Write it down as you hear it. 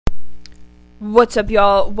What's up,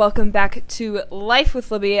 y'all? Welcome back to Life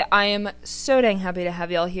with Libby. I am so dang happy to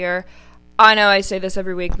have y'all here. I know I say this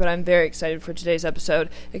every week, but I'm very excited for today's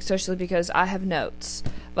episode, especially because I have notes.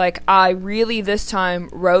 I really this time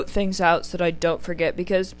wrote things out so that I don't forget,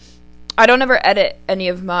 because I don't ever edit any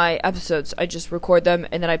of my episodes. I just record them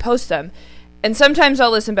and then I post them. And sometimes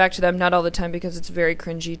I'll listen back to them, not all the time, because it's very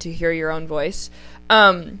cringy to hear your own voice.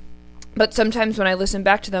 But sometimes when I listen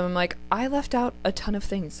back to them, I'm like, I left out a ton of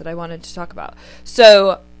things that I wanted to talk about.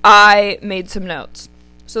 So I made some notes.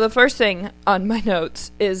 So the first thing on my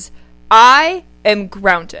notes is I am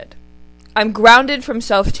grounded. I'm grounded from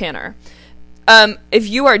self-tanner. If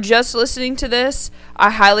you are just listening to this, I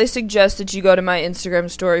highly suggest that you go to my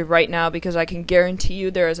Instagram story right now, because I can guarantee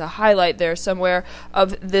you there is a highlight there somewhere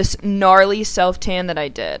of this gnarly self-tan that I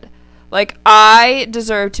did. I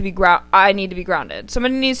deserve to be I need to be grounded.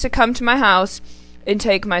 Somebody needs to come to my house and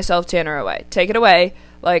take my self-tanner away. Take it away.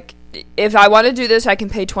 If I want to do this, I can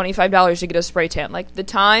pay $25 to get a spray tan. The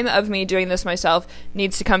time of me doing this myself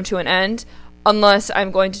needs to come to an end, unless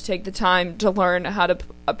I'm going to take the time to learn how to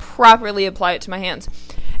properly apply it to my hands.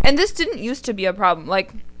 And this didn't used to be a problem.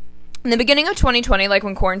 In the beginning of 2020,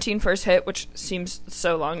 when quarantine first hit, which seems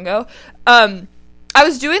so long ago, I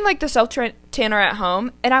was doing the self-tanner at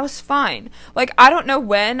home, and I was fine. I don't know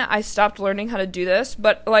when I stopped learning how to do this,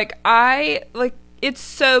 but it's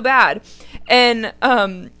so bad. And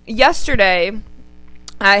yesterday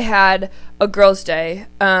I had a girls' day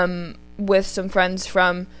with some friends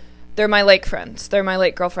they're my lake friends. They're my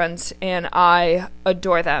lake girlfriends, and I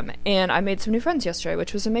adore them. And I made some new friends yesterday,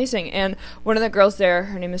 which was amazing. And one of the girls there,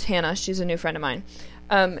 her name is Hannah. She's a new friend of mine.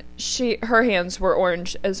 Her hands were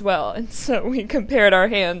orange as well, and so we compared our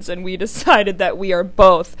hands, and we decided that we are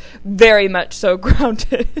both very much so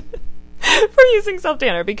grounded for using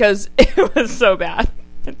self-tanner, because it was so bad.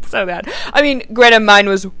 It's so bad. I mean, granted, mine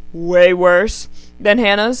was way worse than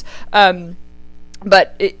Hannah's,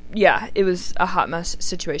 but it was a hot mess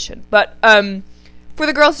situation. But for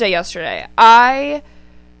the girls' day yesterday, I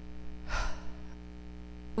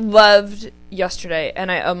loved yesterday,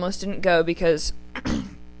 and I almost didn't go because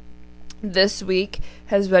this week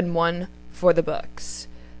has been one for the books.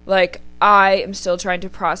 I am still trying to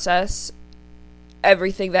process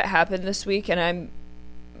everything that happened this week, and I'm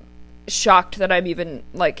shocked that I'm even,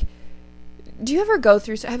 do you ever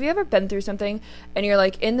have you ever been through something, and you're,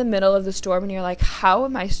 in the middle of the storm, and you're like, how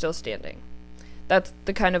am I still standing? That's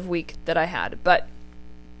the kind of week that I had, but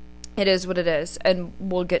it is what it is, and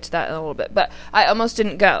we'll get to that in a little bit. But I almost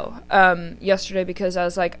didn't go yesterday, because I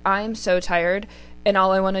was like, I am so tired, and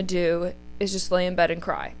all I want to do is just lay in bed and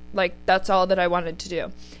cry. That's all that I wanted to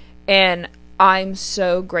do. And I'm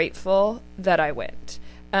so grateful that I went.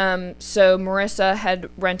 So Marissa had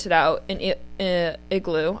rented out an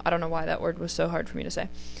igloo. I don't know why that word was so hard for me to say.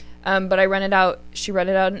 But she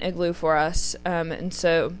rented out an igloo for us. And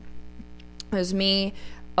so it was me,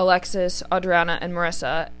 Alexis, Adriana, and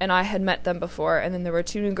Marissa, and I had met them before. And then there were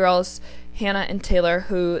two new girls, Hannah and Taylor,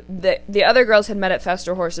 who the other girls had met at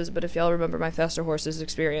Faster Horses. But if y'all remember my Faster Horses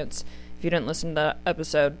experience, if you didn't listen to that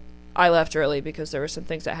episode, I left early because there were some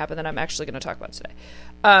things that happened that I'm actually going to talk about today.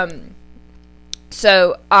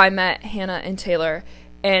 So I met Hannah and Taylor,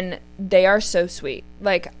 and they are so sweet.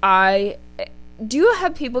 Do you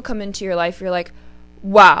have people come into your life, you're like,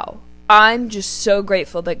 wow, I'm just so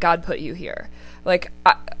grateful that God put you here. And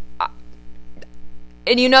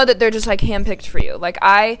you know that they're just handpicked for you.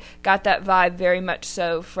 I got that vibe very much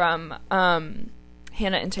so from Hannah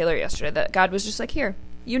and Taylor yesterday, that God was just here,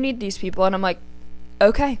 you need these people. And I'm like,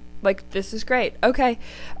 okay, this is great. Okay.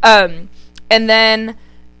 And then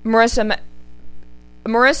Marissa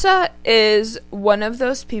is one of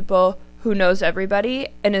those people who knows everybody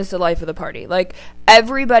and is the life of the party.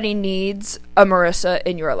 Everybody needs a Marissa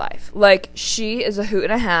in your life. She is a hoot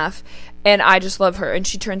and a half, and I just love her, and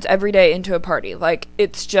she turns every day into a party.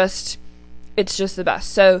 It's just the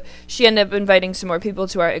best. So she ended up inviting some more people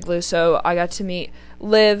to our igloo, so I got to meet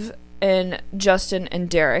Liv and Justin and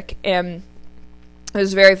Derek, and it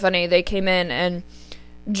was very funny. They came in, and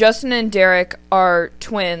Justin and Derek are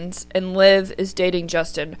twins, and Liv is dating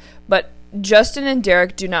Justin, but Justin and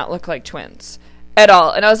Derek do not look like twins at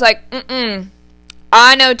all. And I was like,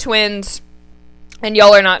 I know twins, and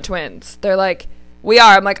y'all are not twins. They're like, we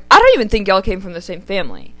are. I'm like, I don't even think y'all came from the same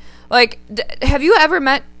family. Have you ever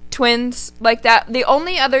met twins like that? The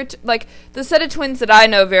only other, the set of twins that I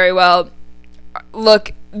know very well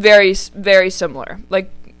look very, very similar.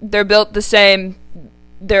 They're built the same.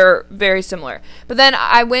 They're very similar. But then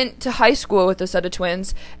I went to high school with a set of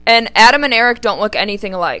twins, and Adam and Eric don't look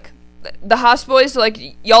anything alike. The Haas boys,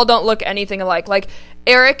 y'all don't look anything alike.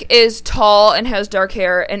 Eric is tall and has dark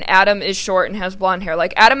hair, and Adam is short and has blonde hair.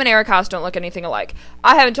 Like, Adam and Eric Haas don't look anything alike.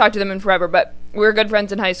 I haven't talked to them in forever, but we were good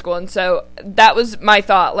friends in high school, and so that was my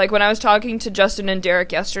thought. Like, when I was talking to Justin and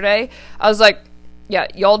Derek yesterday, I was like, yeah,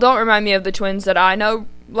 y'all don't remind me of the twins that I know,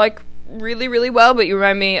 like, really, really well, but you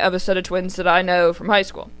remind me of a set of twins that I know from high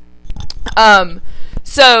school.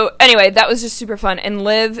 So, anyway, that was just super fun, and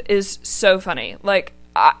Liv is so funny. Like,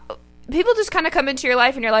 people just kind of come into your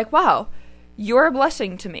life, and you're like, wow, you're a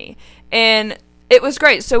blessing to me. And it was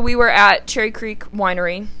great. So we were at Cherry Creek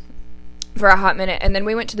Winery for a hot minute, and then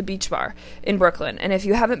we went to the Beach Bar in Brooklyn. And if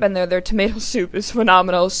you haven't been there, their tomato soup is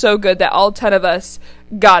phenomenal. So good that all 10 of us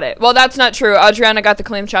got it. Well, that's not true. Adriana got the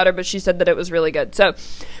clam chowder, but she said that it was really good. So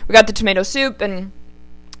we got the tomato soup, and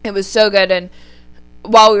it was so good. And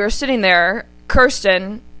while we were sitting there,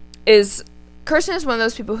 Kirsten is one of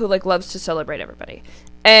those people who, like, loves to celebrate everybody.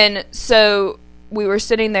 And so we were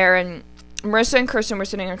sitting there, and Marissa and Kirsten were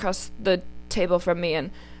sitting across the table from me, and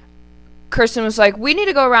Kirsten was like, we need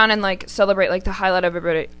to go around and, like, celebrate, like, the highlight of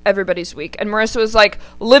everybody's week. And Marissa was like,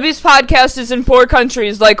 Libby's podcast is in 4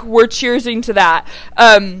 countries. Like, we're cheersing to that.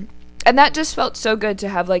 And that just felt so good to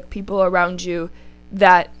have, like, people around you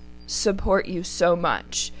that support you so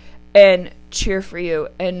much and cheer for you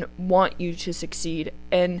and want you to succeed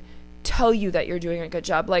and tell you that you're doing a good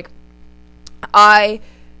job. Like, I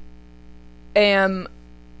am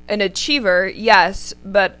an achiever, yes,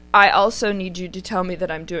 but I also need you to tell me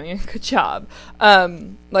that I'm doing a good job.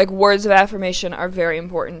 Like, words of affirmation are very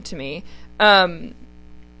important to me.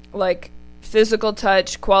 Like, physical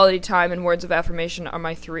touch, quality time, and words of affirmation are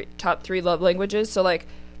my top 3 love languages. So, like,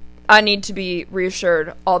 I need to be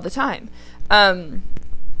reassured all the time.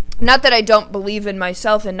 Not that I don't believe in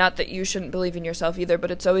myself, and not that you shouldn't believe in yourself either,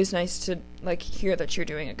 but it's always nice to, like, hear that you're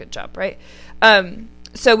doing a good job, right?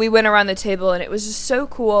 So we went around the table, and it was just so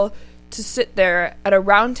cool to sit there at a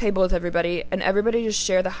round table with everybody, and everybody just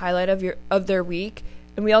share the highlight of their week,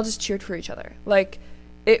 and we all just cheered for each other. Like,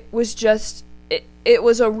 it was just, it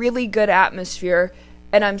was a really good atmosphere,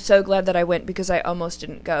 and I'm so glad that I went, because I almost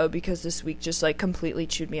didn't go, because this week just, like, completely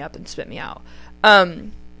chewed me up and spit me out.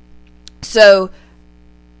 So,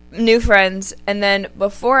 new friends, and then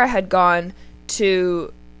before I had gone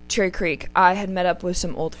to Cherry Creek, I had met up with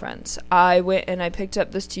some old friends. I went and I picked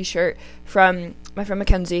up this t-shirt from my friend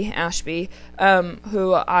Mackenzie Ashby,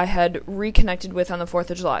 who I had reconnected with on the 4th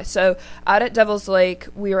of July. So out at Devil's Lake,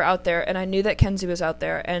 we were out there, and I knew that Kenzie was out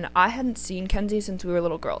there, and I hadn't seen Kenzie since we were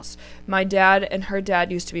little girls. My dad and her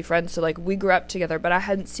dad used to be friends, so, like, we grew up together, but I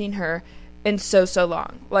hadn't seen her in so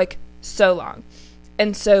long. Like, so long.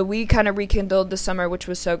 And so we kind of rekindled the summer, which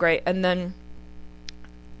was so great. And then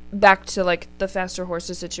back to, like, the Faster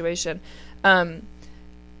Horses situation.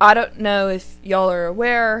 I don't know if y'all are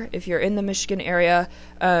aware, if you're in the Michigan area,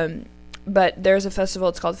 but there's a festival.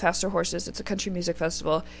 It's called Faster Horses. It's a country music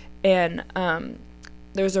festival. And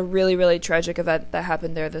there's a really, really tragic event that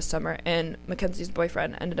happened there this summer. And Mackenzie's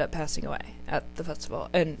boyfriend ended up passing away at the festival.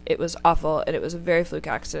 And it was awful, and it was a very fluke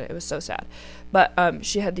accident. It was so sad. But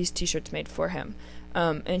she had these T-shirts made for him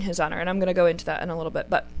in his honor. And I'm going to go into that in a little bit.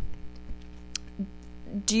 But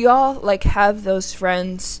do y'all, like, have those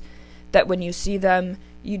friends that when you see them,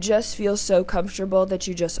 you just feel so comfortable that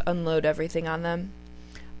you just unload everything on them?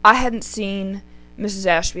 I hadn't seen Mrs.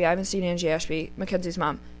 Ashby, I haven't seen Angie Ashby, Mackenzie's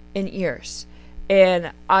mom, in years.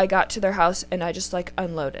 And I got to their house and I just, like,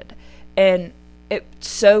 unloaded. And it's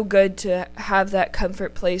so good to have that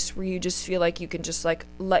comfort place where you just feel like you can just, like,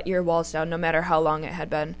 let your walls down no matter how long it had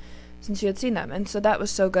been since you had seen them. And so that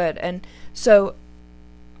was so good. And so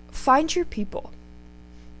find your people.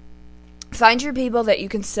 Find your people that you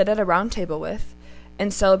can sit at a round table with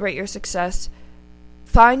and celebrate your success.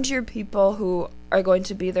 Find your people who are going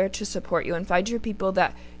to be there to support you, and find your people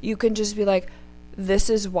that you can just be like, this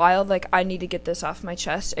is wild, like, I need to get this off my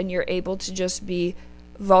chest, and you're able to just be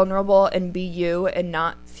vulnerable and be you and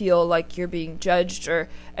not feel like you're being judged or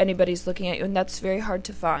anybody's looking at you. And that's very hard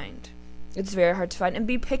to find. It's very hard to find. And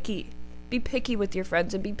be picky. Be picky with your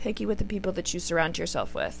friends, and be picky with the people that you surround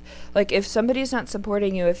yourself with. Like, if somebody's not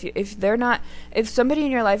supporting you, if somebody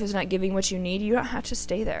in your life is not giving what you need, you don't have to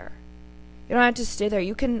stay there. You don't have to stay there.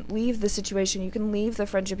 You can leave the situation. You can leave the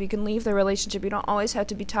friendship. You can leave the relationship. You don't always have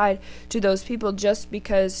to be tied to those people just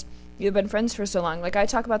because you've been friends for so long. Like, I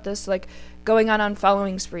talk about this, like, going on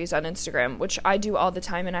following sprees on Instagram, which I do all the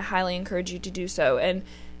time, and I highly encourage you to do so. And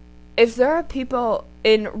if there are people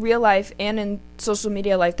in real life and in social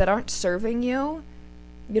media life that aren't serving you,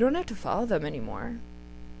 you don't have to follow them anymore.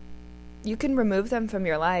 You can remove them from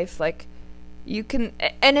your life. Like, you can,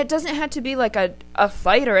 and it doesn't have to be like a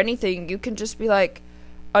fight or anything. You can just be like,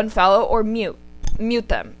 unfollow or mute. mute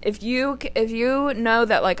them. If you know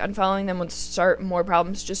that like unfollowing them would start more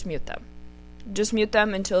problems, just mute them. Just mute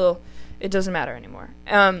them until it doesn't matter anymore.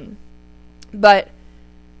 But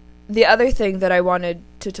the other thing that I wanted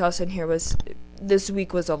to toss in here was this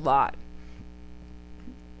week was a lot.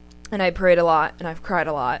 And I prayed a lot and I've cried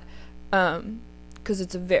a lot. Because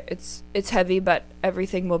it's heavy, but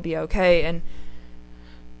everything will be okay. And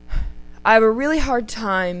I have a really hard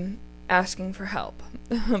time asking for help.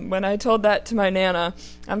 When I told that to my Nana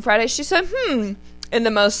on Friday, she said, in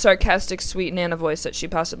the most sarcastic, sweet Nana voice that she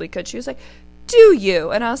possibly could. She was like, do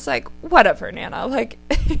you? And I was like, whatever, Nana. Like,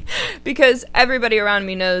 because everybody around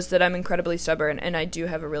me knows that I'm incredibly stubborn and I do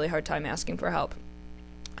have a really hard time asking for help.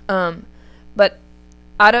 But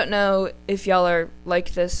I don't know if y'all are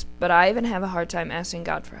like this, but I even have a hard time asking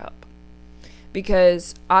God for help.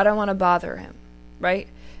 Because I don't want to bother him, right?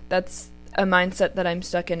 That's a mindset that I'm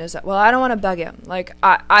stuck in, is that, well, I don't want to bug him. Like,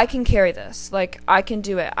 I can carry this. Like, I can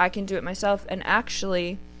do it. I can do it myself. And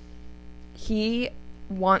actually, he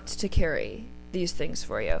wants to carry these things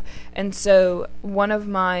for you. And so one of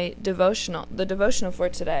my the devotional for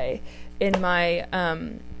today in my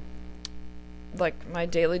my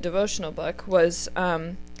daily devotional book was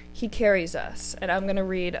He Carries Us. And I'm going to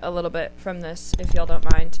read a little bit from this if y'all don't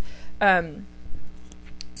mind.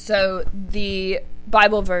 So the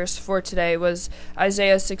Bible verse for today was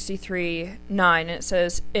Isaiah 63:9, and it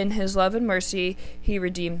says, in his love and mercy he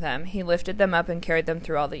redeemed them. He lifted them up and carried them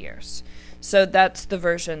through all the years. So that's the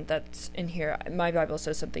version that's in here. My Bible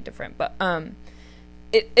says something different, but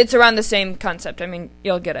it's around the same concept. I mean,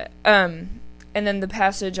 you'll get it. And then the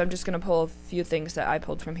passage, I'm just going to pull a few things that I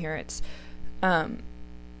pulled from here. It's, are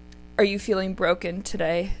you feeling broken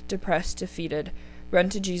today, depressed, defeated? Run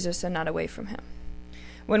to Jesus and not away from him.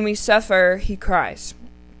 When we suffer, he cries.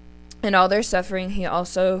 In all their suffering, he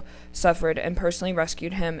also suffered and personally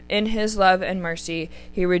rescued him. In his love and mercy,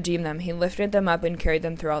 he redeemed them. He lifted them up and carried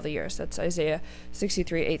them through all the years. That's Isaiah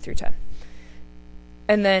 63:8-10.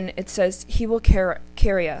 And then it says, he will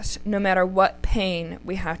carry us no matter what pain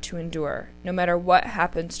we have to endure, no matter what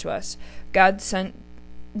happens to us. God sent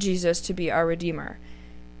Jesus to be our Redeemer.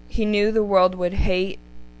 He knew the world would hate,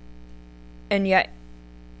 and yet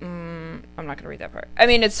I'm not going to read that part. I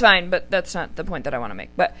mean, it's fine, but that's not the point that I want to make.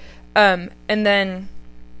 But, and then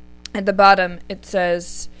at the bottom, it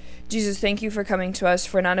says, Jesus, thank you for coming to us,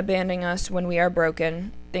 for not abandoning us when we are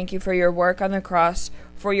broken. Thank you for your work on the cross,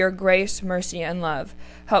 for your grace, mercy, and love.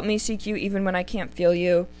 Help me seek you even when I can't feel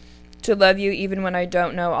you, to love you even when I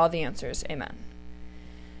don't know all the answers. Amen.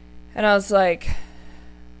 And I was like,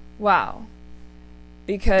 wow.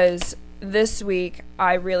 Because this week,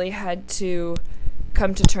 I really had to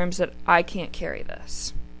come to terms that I can't carry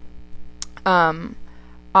this.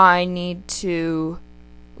 I need to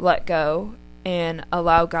let go and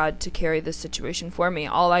allow God to carry this situation for me.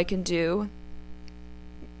 All I can do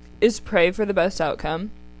is pray for the best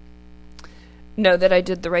outcome, know that I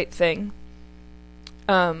did the right thing,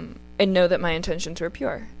 and know that my intentions were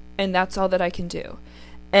pure. And that's all that I can do.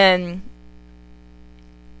 And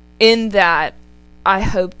in that, I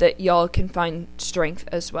hope that y'all can find strength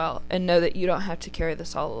as well and know that you don't have to carry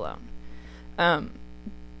this all alone.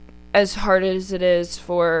 As hard as it is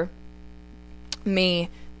for me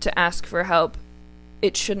to ask for help,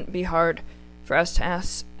 it shouldn't be hard for us to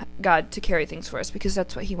ask God to carry things for us, because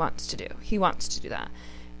that's what he wants to do. He wants to do that.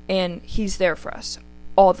 And he's there for us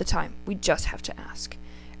all the time. We just have to ask.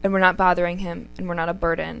 And we're not bothering him, and we're not a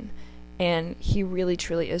burden. And he really,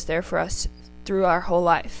 truly is there for us through our whole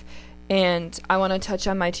life. And I want to touch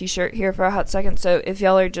on my t-shirt here for a hot second. So if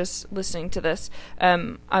y'all are just listening to this,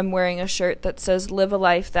 I'm wearing a shirt that says, Live a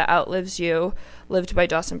Life That Outlives You, lived by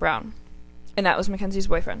Dawson Brown. And that was Mackenzie's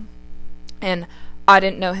boyfriend. And I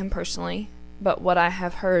didn't know him personally, but what I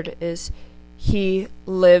have heard is he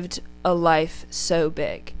lived a life so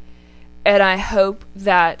big. And I hope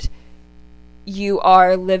that you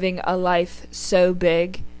are living a life so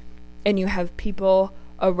big and you have people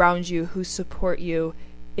around you who support you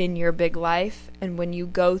in your big life, and when you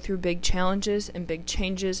go through big challenges and big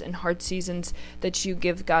changes and hard seasons, that you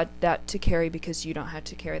give God that to carry, because you don't have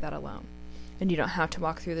to carry that alone, and you don't have to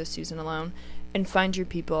walk through this season alone. And find your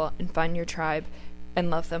people and find your tribe and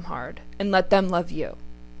love them hard and let them love you.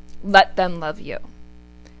 Let them love you.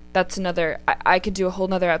 That's another, I could do a whole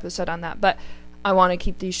nother episode on that, but I want to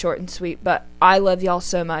keep these short and sweet. But I love y'all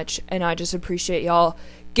so much, and I just appreciate y'all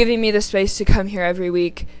giving me the space to come here every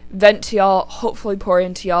week, vent to y'all, hopefully pour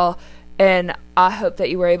into y'all, and I hope that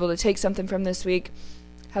you were able to take something from this week.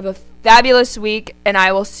 Have a fabulous week, and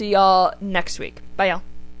I will see y'all next week. Bye, y'all.